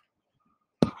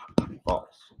 false.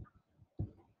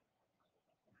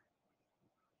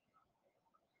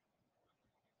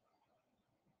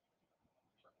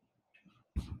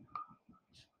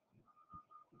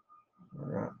 All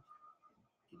right.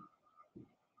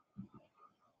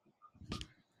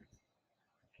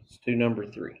 Let's do number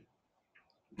 3.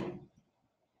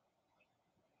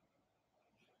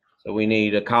 So we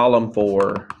need a column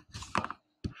for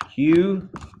Q,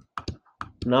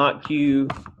 not Q,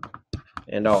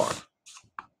 and R.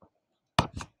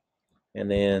 And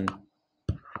then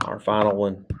our final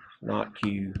one, not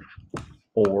Q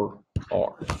or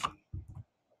R.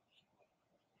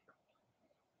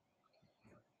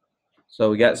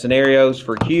 So we got scenarios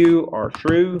for Q are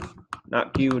true,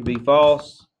 not Q would be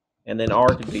false, and then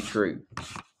R could be true.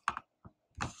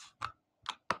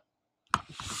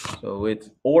 So its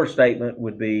OR statement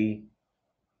would be,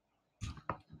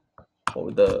 what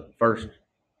would the first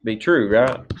be? True,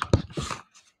 right?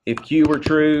 If Q were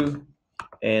true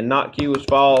and not Q was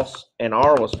false and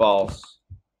R was false,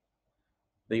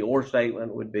 the OR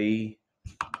statement would be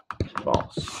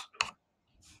false.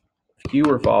 If Q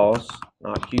were false,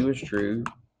 not Q is true,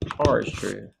 R is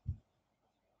true.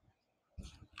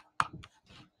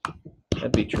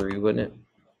 That'd be true, wouldn't it?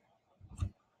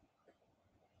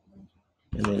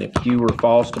 And then if Q were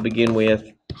false to begin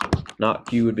with, not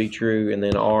Q would be true, and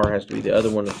then R has to be the other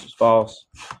one, which is false.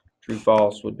 True,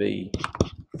 false would be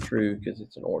true because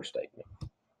it's an OR statement.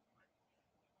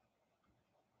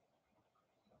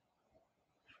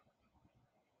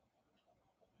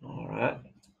 All right.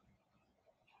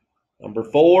 Number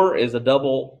 4 is a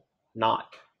double not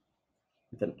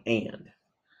with an and.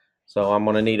 So I'm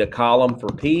going to need a column for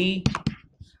P,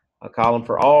 a column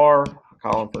for R, a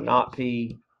column for not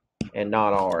P, and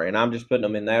not R. And I'm just putting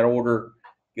them in that order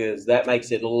because that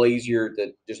makes it a little easier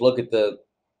to just look at the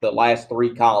last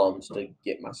 3 columns to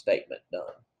get my statement done.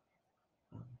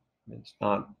 It's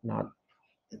not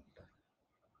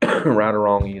right or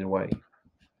wrong either way.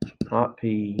 Not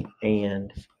P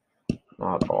and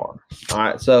not R. All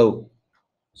right, so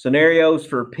scenarios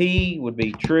for P would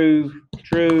be true,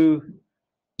 true,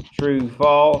 true,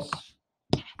 false,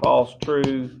 false,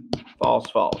 true, false,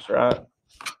 false, right?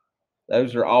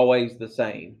 Those are always the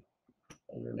same.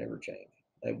 Those are never changed.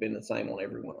 They've been the same on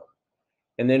every one of them.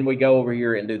 And then we go over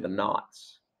here and do the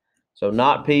nots. So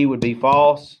not P would be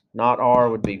false, not R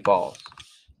would be false.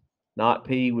 Not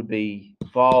P would be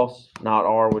false, not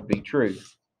R would be true.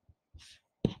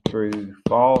 True,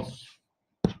 false,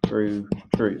 true,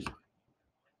 true.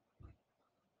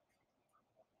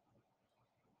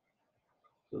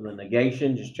 So the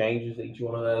negation just changes each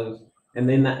one of those. And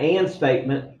then the and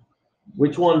statement,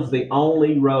 which one's the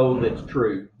only row that's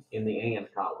true in the and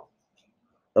column?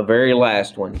 The very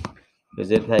last one,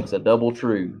 because it takes a double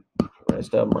true. The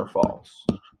rest of them are false.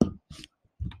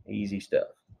 Easy stuff.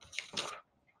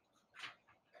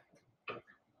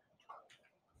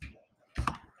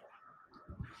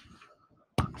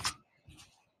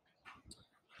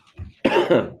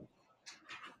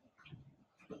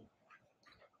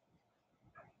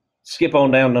 Skip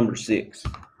on down number 6.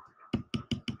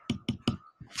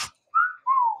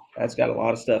 That's got a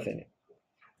lot of stuff in it.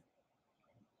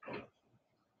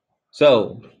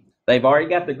 So they've already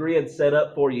got the grid set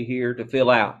up for you here to fill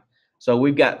out. So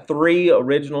we've got 3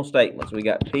 original statements. We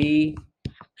got P,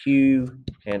 Q,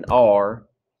 and R.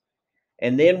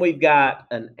 And then we've got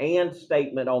an and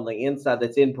statement on the inside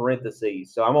that's in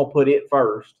parentheses. So I'm going to put it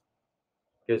first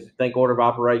because think order of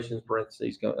operations,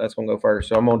 parentheses, that's going to go first.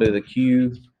 So I'm going to do the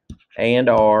Q and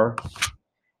R.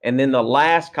 And then the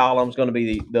last column is going to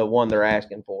be the one they're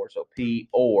asking for. So P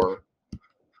or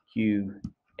Q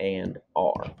and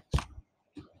R.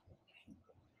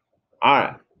 All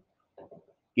right.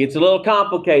 Gets a little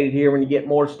complicated here when you get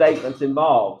more statements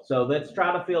involved. So let's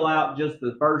try to fill out just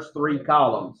the first 3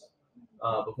 columns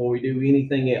before we do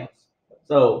anything else.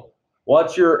 So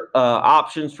what's your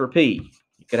options for P?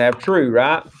 You could have true,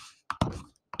 right?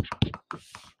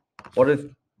 What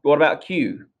about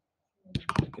Q?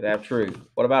 You could have true.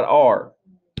 What about R?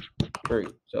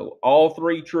 true. So all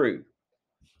three true.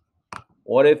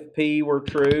 What if P were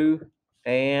true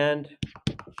and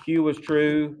Q was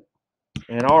true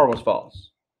and R was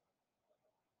false?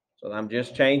 So I'm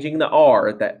just changing the R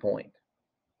at that point.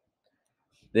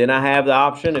 Then I have the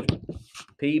option of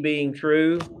P being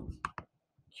true,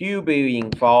 Q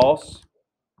being false,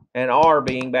 and R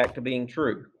being back to being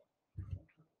true.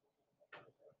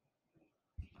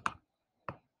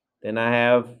 Then I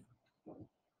have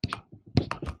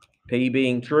P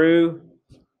being true,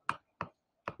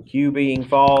 Q being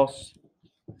false,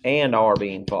 and R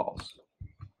being false.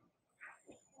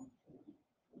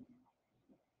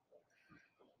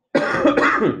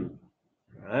 All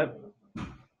right.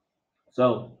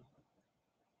 So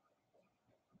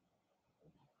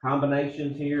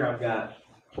combinations here, I've got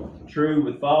true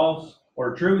with false,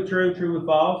 or true with true, true with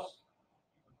false,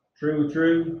 true with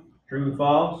true, true with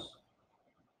false,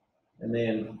 and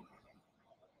then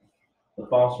the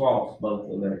false false,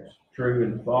 both of those. True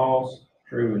and false,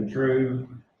 true and true,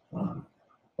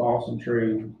 false and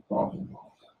true, false and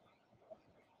false.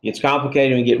 It's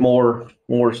complicated and get more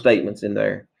statements in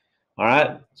there. All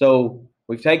right, so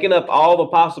we've taken up all the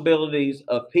possibilities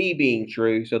of P being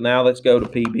true. So now let's go to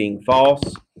P being false.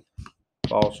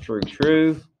 False, true,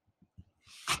 true.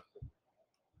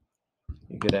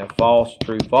 You could have false,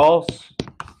 true, false.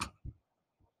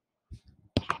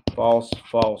 False,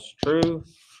 false, true.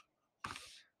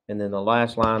 And then the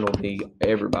last line will be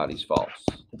everybody's false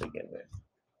to begin with.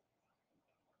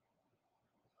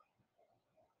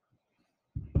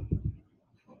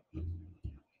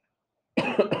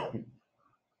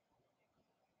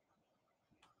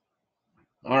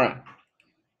 All right.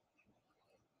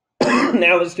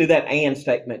 Now let's do that and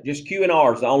statement. Just Q and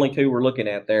R is the only two we're looking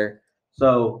at there.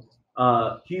 So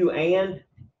Q and,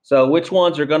 so which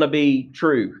ones are going to be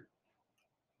true?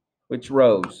 Which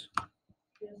rows?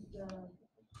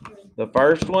 The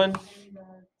first one.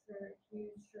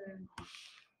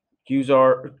 Q's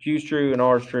true and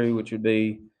R's true, which would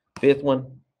be fifth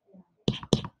one.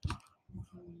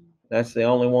 That's the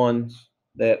only ones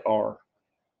that are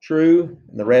true,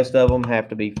 and the rest of them have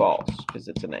to be false because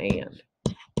it's an and.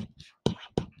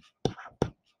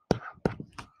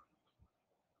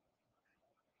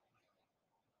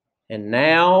 And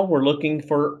now we're looking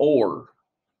for or.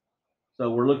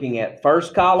 So we're looking at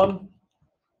first column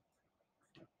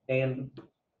and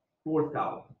fourth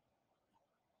column.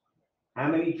 How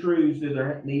many truths do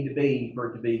there need to be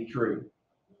for it to be true?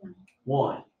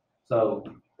 One. So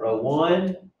row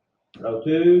 1, row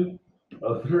 2,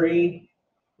 row 3,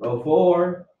 row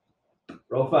 4,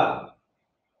 row 5.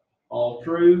 All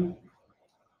true.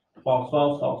 False,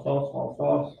 false, false, false, false,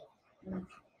 false.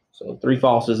 So 3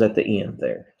 falses at the end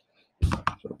there.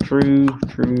 So true,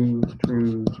 true,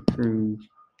 true, true,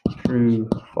 true,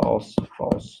 false,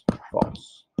 false,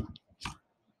 false.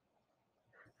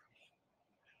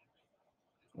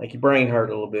 Make your brain hurt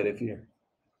a little bit if you're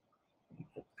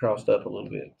crossed up a little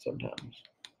bit sometimes.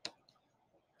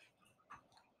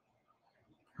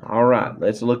 All right,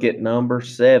 let's look at number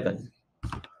 7.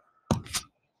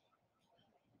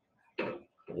 A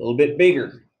little bit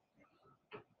bigger.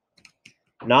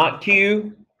 Not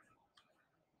Q,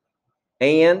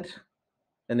 and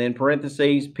then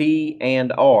parentheses P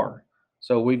and R.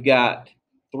 So we've got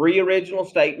 3 original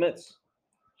statements,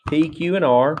 P, Q, and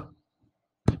R.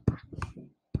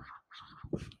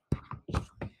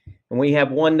 And we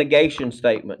have 1 negation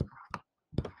statement.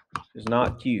 It's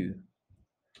not Q.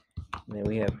 And then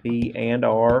we have P and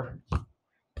R.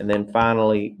 And then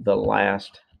finally, the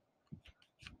last.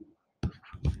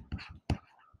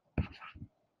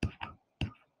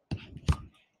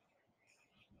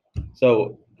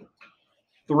 So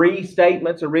 3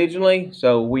 statements originally.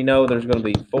 So we know there's going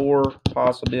to be 4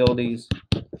 possibilities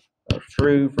of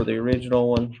true for the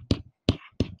original one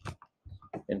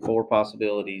and 4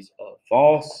 possibilities of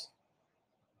false.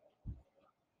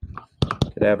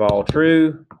 Could have all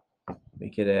true. We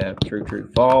could have true, true,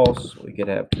 false. We could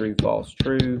have true, false,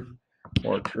 true,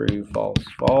 or true, false,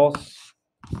 false.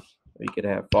 We could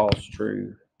have false,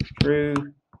 true,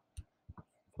 true,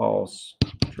 false,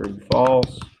 true,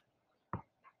 false,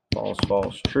 false,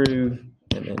 false, true,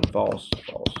 and then false,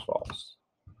 false, false.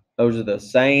 Those are the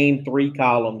same 3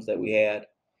 columns that we had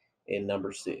in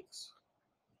number 6.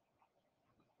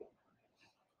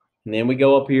 And then we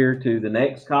go up here to the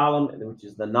next column, which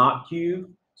is the not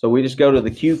Q. So we just go to the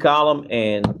Q column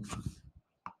and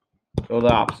go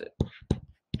the opposite.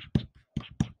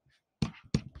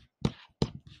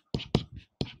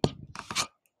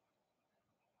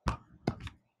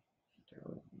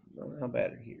 How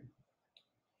bad are here?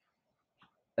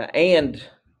 The and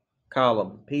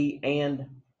column, P and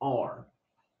R.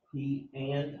 P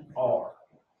and R.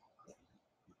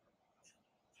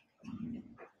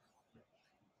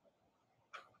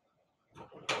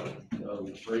 So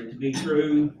for it to be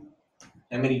true,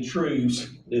 how many truths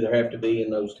do there have to be in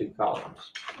those two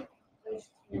columns?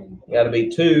 Got to be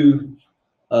two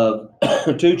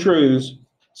two truths.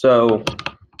 So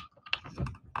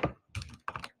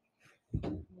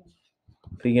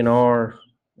P and R,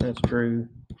 that's true.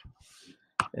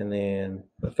 And then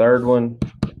the third one,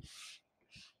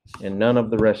 and none of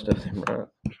the rest of them, right?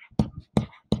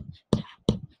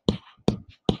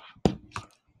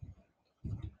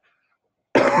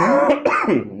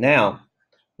 Now,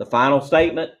 the final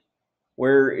statement,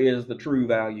 where is the true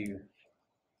value?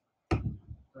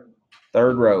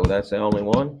 Third row, that's the only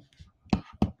one.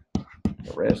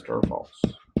 The rest are false.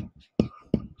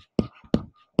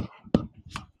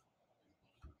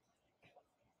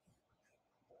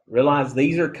 Realize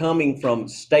these are coming from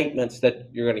statements that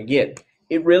you're going to get.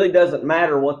 It really doesn't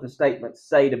matter what the statements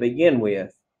say to begin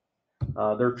with.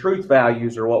 Their truth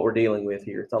values are what we're dealing with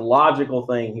here. It's a logical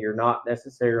thing here, not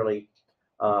necessarily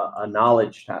a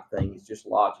knowledge type thing. It's just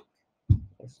logic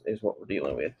is what we're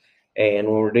dealing with. And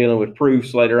when we're dealing with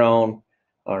proofs later on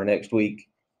or next week,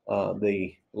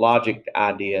 the logic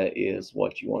idea is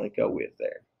what you want to go with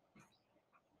there.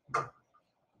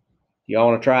 Y'all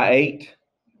want to try 8?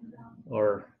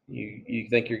 Or you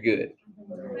think you're good?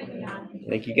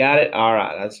 Think you got it? All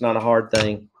right. That's not a hard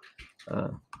thing.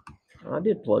 I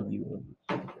did plug you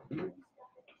in.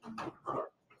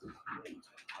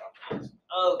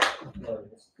 Oh.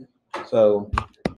 So